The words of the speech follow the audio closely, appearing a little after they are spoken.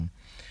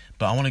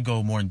but I want to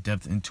go more in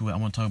depth into it. I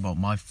want to talk about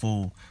my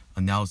full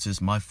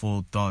analysis, my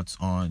full thoughts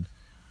on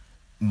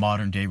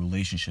modern day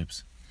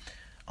relationships.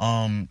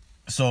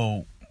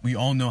 So we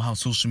all know how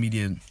social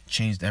media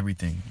changed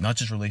everything, not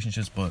just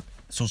relationships, but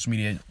social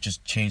media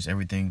just changed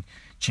everything,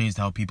 changed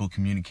how people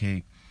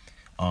communicate,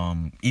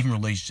 even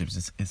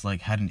relationships. It's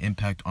like had an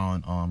impact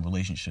on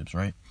relationships,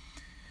 right?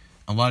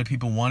 A lot of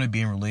people want to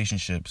be in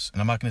relationships,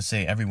 and I'm not going to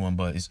say everyone,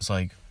 but it's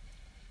like,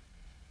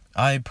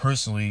 I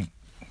personally,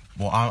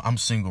 I'm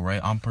single,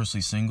 right? I'm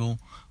personally single.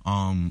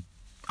 I'm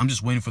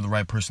just waiting for the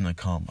right person to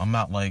come. I'm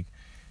not like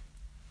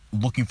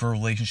looking for a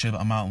relationship.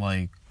 I'm not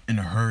like in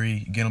a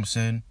hurry. You get what I'm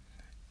saying?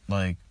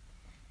 Like,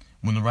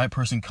 when the right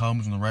person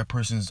comes, when the right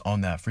person's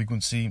on that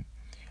frequency,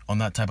 on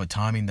that type of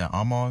timing that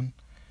I'm on,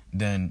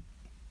 then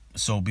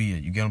so be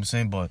it. You get what I'm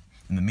saying? But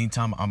in the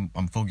meantime,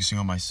 I'm focusing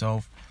on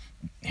myself,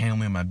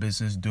 handling my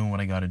business, doing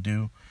what I gotta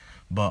do.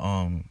 But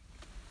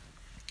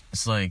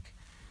it's like,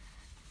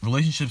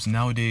 relationships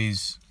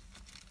nowadays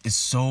is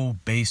so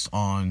based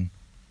on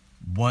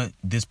what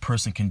this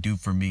person can do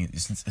for me.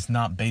 It's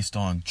not based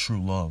on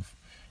true love.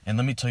 And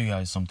let me tell you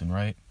guys something,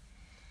 right?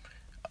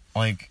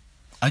 Like,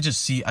 I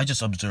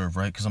just observe,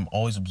 right? Because I'm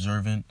always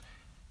observant.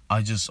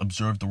 I just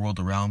observe the world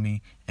around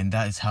me, and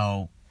that is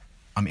how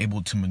I'm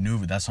able to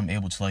maneuver. That's how I'm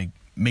able to, like,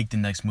 make the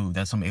next move.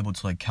 That's how I'm able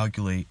to, like,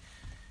 calculate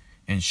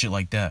and shit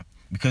like that.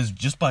 Because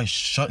just by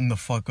shutting the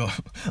fuck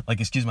up,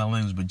 like, excuse my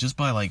language, but just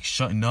by, like,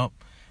 shutting up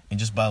and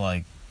just by,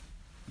 like,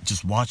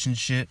 just watching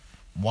shit,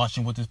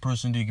 watching what this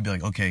person do, you can be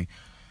like, okay,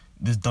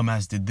 this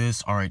dumbass did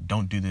this, alright,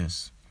 don't do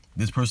this.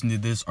 This person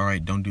did this,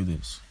 alright, don't do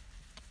this.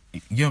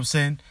 You know what I'm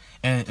saying?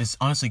 And it's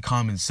honestly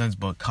common sense,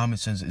 but common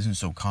sense isn't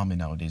so common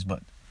nowadays.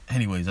 But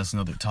anyways, that's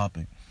another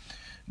topic.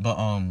 But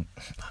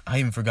I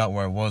even forgot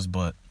where I was,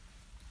 but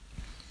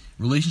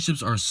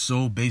relationships are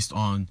so based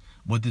on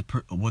what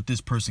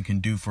this person can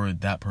do for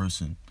that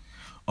person.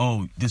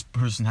 Oh, this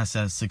person has to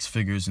have 6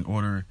 figures in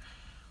order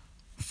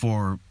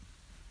for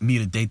me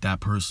to date that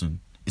person.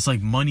 It's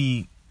like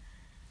money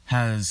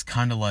has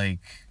kind of like,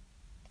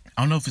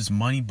 I don't know if it's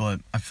money,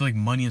 but I feel like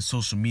money and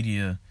social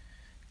media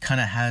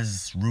kind of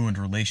has ruined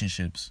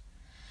relationships.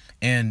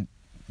 And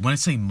when I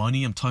say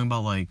money, I'm talking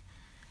about like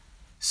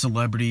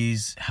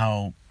celebrities,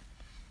 how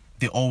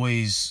they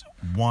always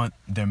want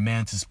their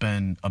man to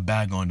spend a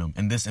bag on them,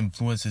 and this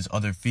influences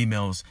other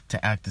females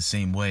to act the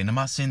same way. And I'm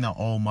not saying that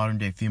all modern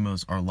day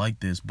females are like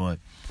this, but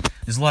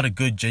there's a lot of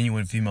good,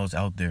 genuine females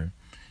out there.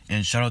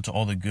 And shout out to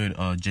all the good,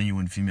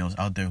 genuine females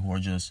out there who are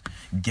just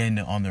getting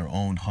it on their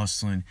own,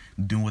 hustling,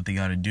 doing what they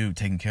gotta do,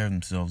 taking care of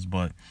themselves.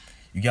 But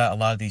you got a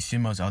lot of these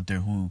females out there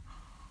who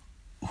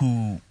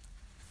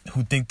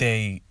think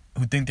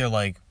they're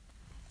like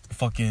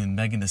fucking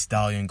Megan Thee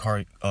Stallion,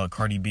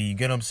 Cardi B. You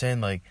get what I'm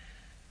saying? Like,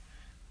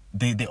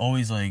 they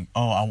always like,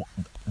 oh,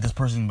 this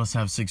person must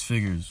have 6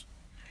 figures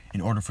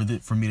in order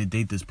for me to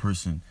date this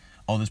person.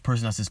 Oh, this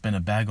person has to spend a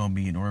bag on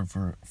me in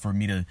order for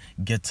me to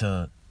get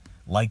to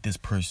like this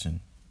person.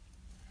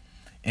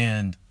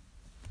 And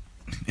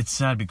it's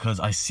sad because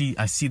I see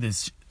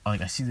this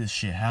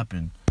shit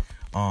happen.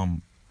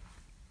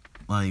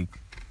 Like,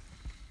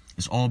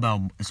 it's all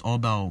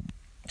about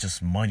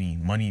just money.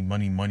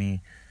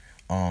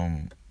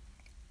 And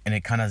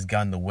it kind of has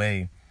gotten in the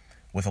way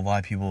with a lot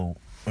of people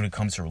when it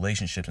comes to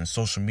relationships, and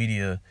social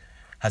media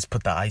has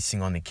put the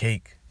icing on the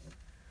cake.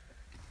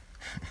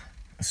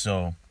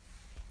 So,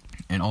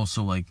 and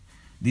also, like,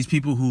 these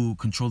people who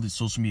control the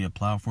social media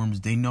platforms,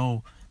 they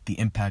know the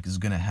impact it's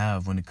going to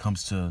have when it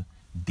comes to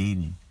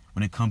dating,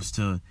 when it comes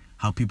to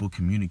how people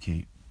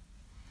communicate.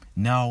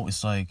 Now,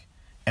 it's like,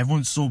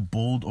 everyone's so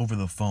bold over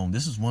the phone.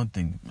 This is one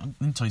thing. Let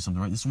me tell you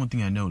something, right? This is one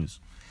thing I noticed.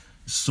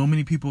 So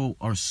many people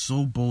are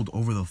so bold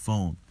over the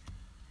phone.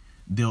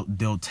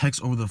 They'll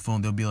text over the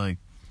phone. They'll be like,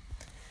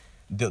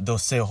 they'll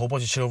say a whole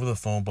bunch of shit over the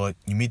phone, but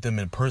you meet them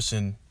in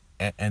person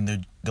and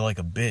they're like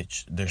a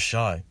bitch. They're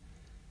shy.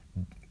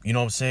 You know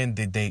what I'm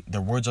saying?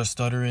 Their words are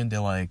stuttering. They're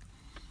like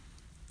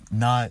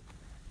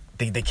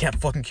they can't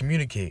fucking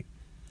communicate.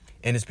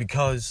 And it's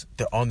because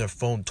they're on their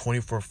phone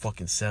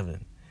 24/7.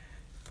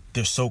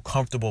 They're so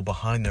comfortable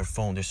behind their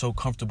phone. They're so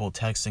comfortable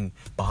texting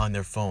behind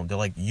their phone. They're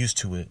like used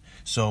to it.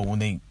 So when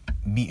they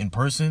meet in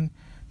person,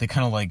 they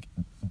kind of like,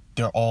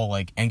 they're all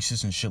like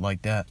anxious and shit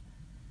like that.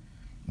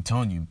 I'm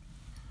telling you,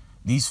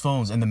 these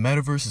phones, and the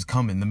metaverse is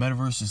coming. The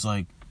metaverse is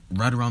like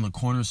right around the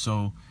corner.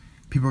 So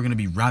people are going to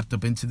be wrapped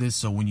up into this.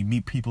 So when you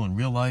meet people in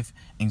real life,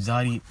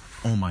 anxiety,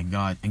 oh my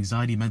God,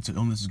 anxiety, mental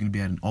illness is going to be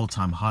at an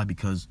all-time high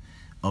because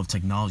of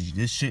technology.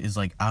 This shit is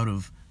like out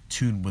of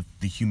tune with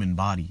the human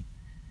body.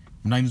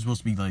 We're not even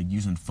supposed to be like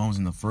using phones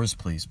in the first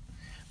place.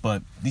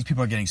 But these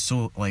people are getting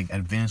so like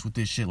advanced with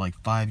this shit,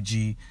 like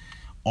 5G,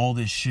 all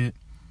this shit.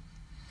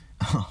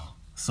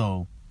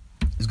 So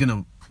it's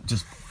gonna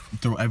just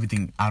throw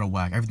everything out of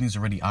whack. Everything's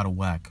already out of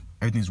whack.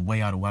 Everything's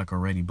way out of whack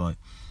already, but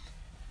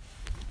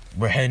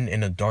we're heading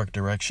in a dark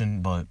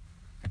direction. But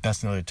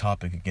that's another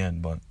topic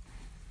again. But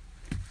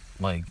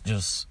like,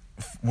 just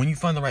when you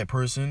find the right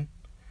person,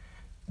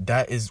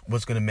 that is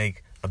what's gonna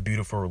make a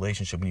beautiful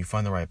relationship, when you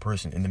find the right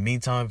person. In the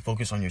meantime,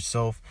 focus on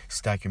yourself,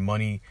 stack your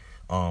money,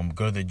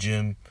 Go to the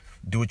gym,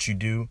 do what you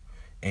do,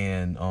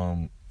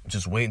 and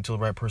just wait until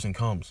the right person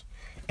comes.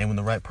 And when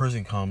the right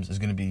person comes, it's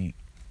gonna be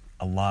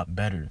a lot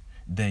better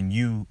than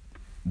you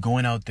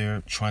going out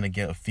there trying to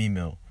get a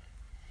female,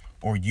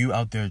 or you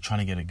out there trying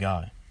to get a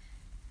guy.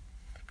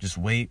 Just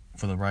wait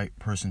for the right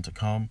person to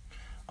come.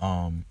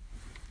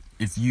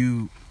 If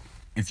you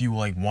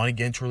like want to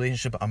get into a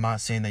relationship, I'm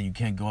not saying that you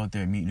can't go out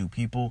there and meet new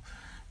people.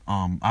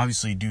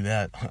 Obviously do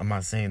that. I'm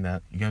not saying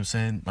that. You know what I'm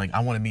saying? Like,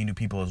 I want to meet new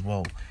people as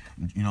well.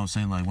 You know what I'm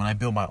saying? Like, when I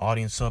build my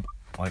audience up,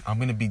 like, I'm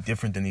gonna be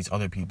different than these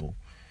other people.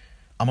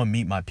 I'm gonna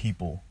meet my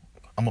people.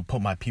 I'm gonna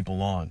put my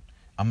people on.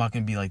 I'm not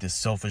gonna be like this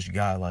selfish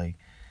guy. Like,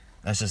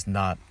 that's just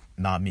not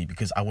me,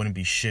 because I wouldn't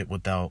be shit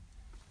without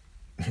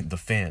the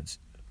fans.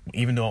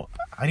 Even though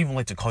I don't even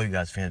like to call you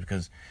guys fans,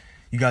 because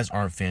you guys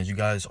aren't fans. You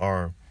guys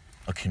are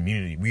a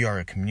community. We are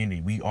a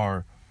community. We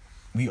are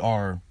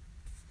a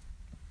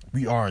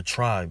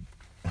tribe.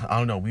 I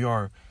don't know. We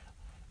are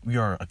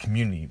a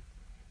community.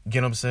 You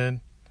get what I'm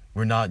saying?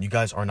 You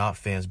guys are not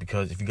fans,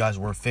 because if you guys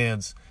were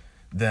fans,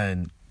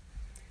 then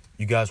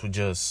you guys would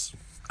just,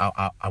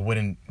 I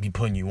wouldn't be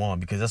putting you on,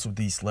 because that's what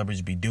these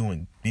celebrities be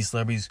doing. These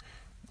celebrities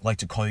like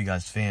to call you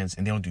guys fans,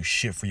 and they don't do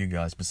shit for you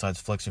guys besides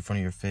flex in front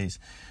of your face.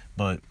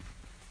 But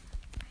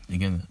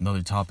again,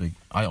 another topic.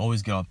 I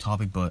always get off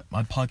topic, but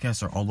my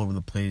podcasts are all over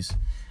the place.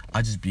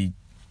 I just be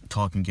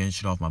talking, getting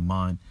shit off my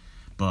mind.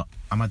 But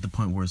I'm at the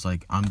point where it's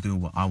like, I'm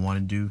doing what I want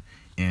to do,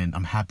 and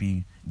I'm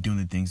happy doing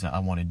the things that I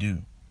want to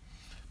do.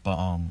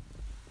 But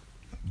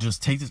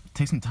just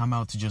take some time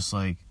out to just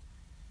like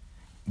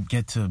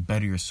get to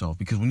better yourself,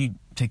 because when you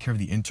take care of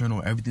the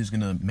internal, everything's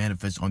gonna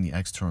manifest on the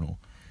external.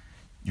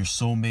 Your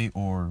soulmate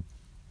or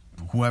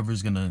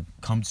whoever's gonna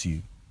come to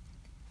you.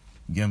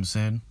 You get what I'm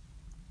saying?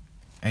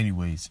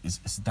 Anyways, it's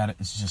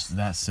just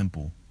that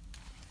simple.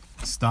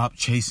 Stop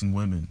chasing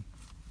women.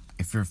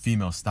 If you're a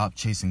female, stop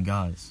chasing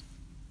guys.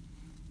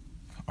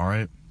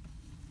 Alright?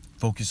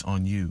 Focus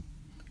on you,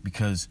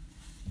 because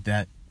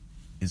that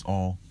is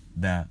all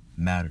that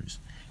matters.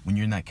 When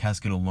you're in that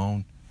casket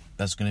alone,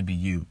 that's gonna be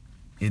you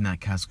in that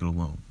casket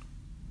alone.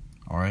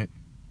 Alright?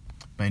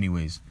 But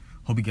anyways,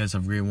 hope you guys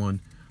have a great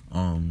one.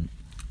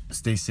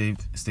 Stay safe,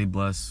 stay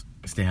blessed,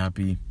 stay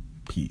happy.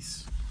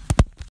 Peace.